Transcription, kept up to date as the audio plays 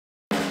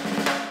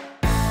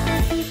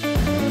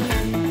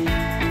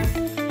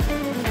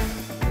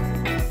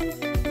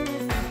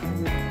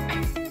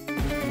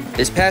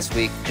This past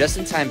week, Just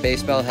in Time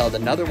Baseball held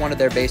another one of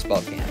their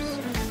baseball camps,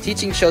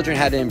 teaching children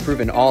how to improve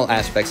in all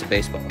aspects of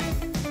baseball.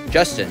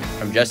 Justin,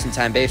 from Just in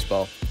Time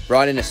Baseball,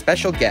 brought in a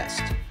special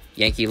guest,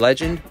 Yankee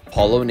legend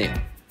Paul O'Neill.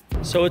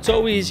 So it's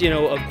always,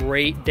 a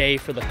great day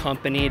for the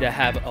company to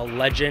have a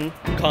legend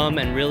come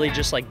and really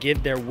just like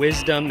give their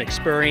wisdom,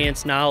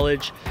 experience,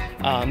 knowledge.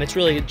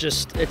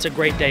 It's a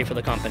great day for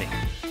the company.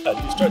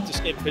 You start this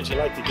game because you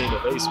like the game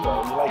of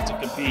baseball, you like to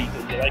compete,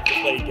 and you like to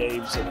play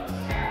games. And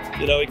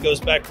it goes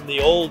back from the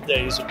old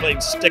days of playing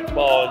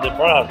stickball in the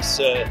Bronx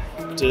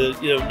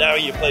to now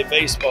you play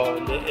baseball.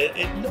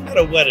 And no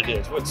matter what it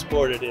is, what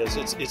sport it is,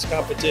 it's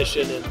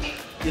competition, and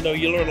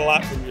you learn a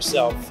lot from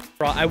yourself.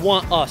 I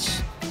want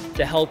us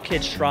to help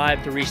kids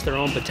strive to reach their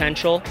own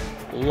potential,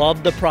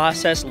 love the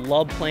process,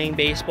 love playing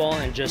baseball,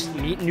 and just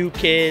meet new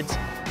kids,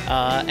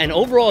 and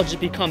overall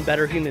just become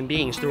better human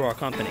beings through our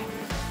company.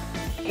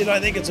 I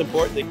think it's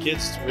important that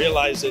kids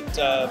realize that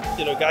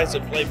guys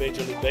that play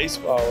Major League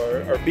Baseball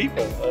are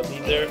people. I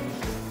mean,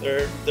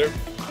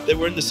 they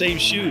were in the same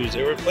shoes.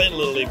 They were playing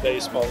Little League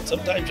Baseball. And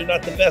sometimes you're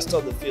not the best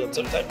on the field.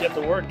 Sometimes you have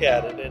to work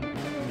at it,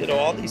 and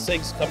all these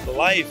things come to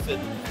life.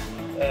 And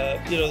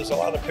there's a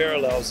lot of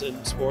parallels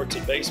in sports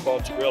and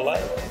baseball to real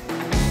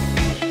life.